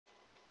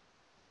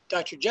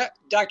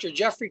Dr.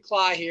 Jeffrey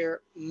Cly here,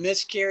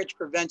 Miscarriage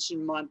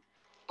Prevention Month,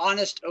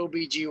 Honest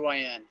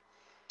OBGYN.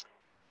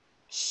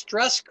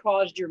 Stress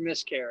caused your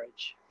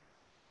miscarriage.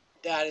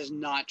 That is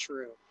not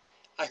true.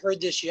 I heard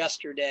this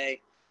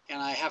yesterday,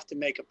 and I have to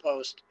make a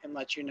post and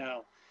let you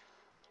know.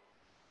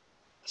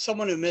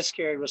 Someone who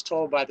miscarried was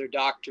told by their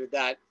doctor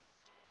that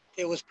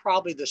it was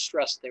probably the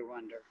stress they were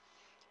under.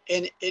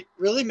 And it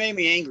really made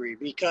me angry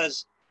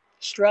because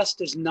stress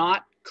does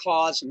not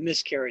cause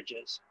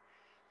miscarriages.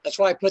 That's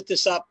why I put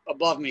this up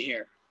above me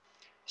here.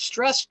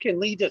 Stress can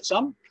lead to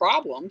some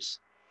problems,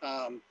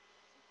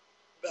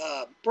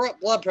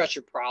 blood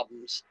pressure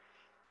problems,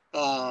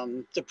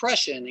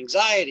 depression,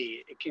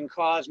 anxiety. It can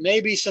cause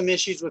maybe some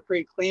issues with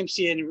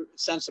preeclampsia and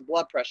sensitive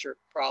blood pressure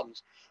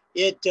problems.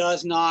 It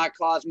does not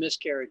cause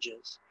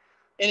miscarriages.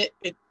 And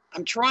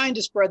I'm trying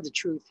to spread the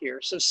truth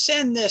here. So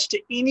send this to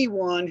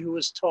anyone who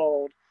was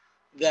told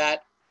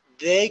that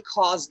they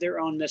caused their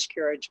own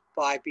miscarriage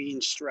by being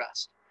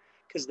stressed,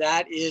 because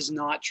that is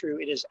not true.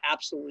 It is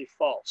absolutely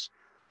false.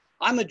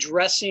 I'm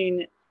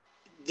addressing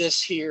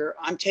this here.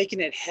 I'm taking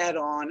it head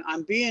on.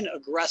 I'm being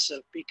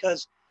aggressive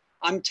because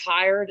I'm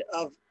tired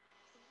of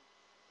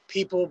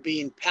people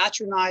being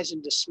patronized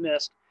and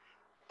dismissed.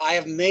 I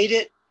have made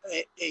it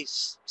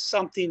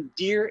something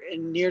dear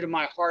and near to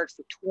my heart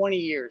for 20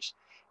 years.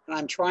 And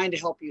I'm trying to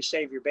help you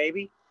save your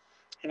baby.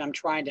 And I'm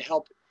trying to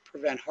help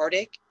prevent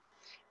heartache.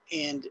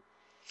 And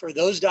for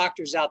those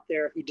doctors out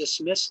there who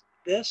dismiss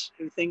this,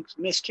 who think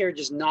miscarriage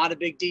is not a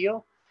big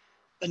deal,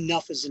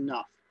 enough is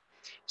enough.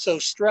 So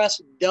stress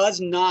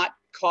does not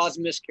cause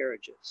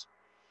miscarriages.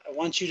 I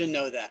want you to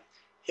know that.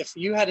 If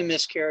you had a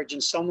miscarriage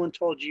and someone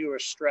told you were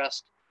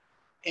stressed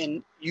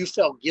and you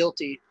felt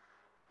guilty,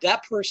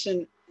 that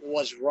person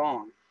was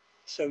wrong.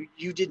 So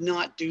you did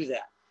not do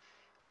that.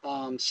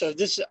 I'm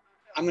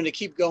going to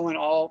keep going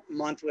all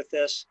month with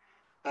this.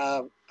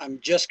 I'm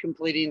just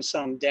completing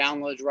some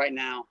downloads right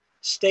now.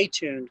 Stay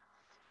tuned.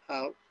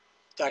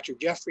 Dr.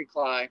 Jeffrey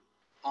Cly,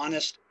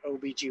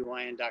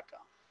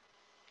 HonestOBGyn.com.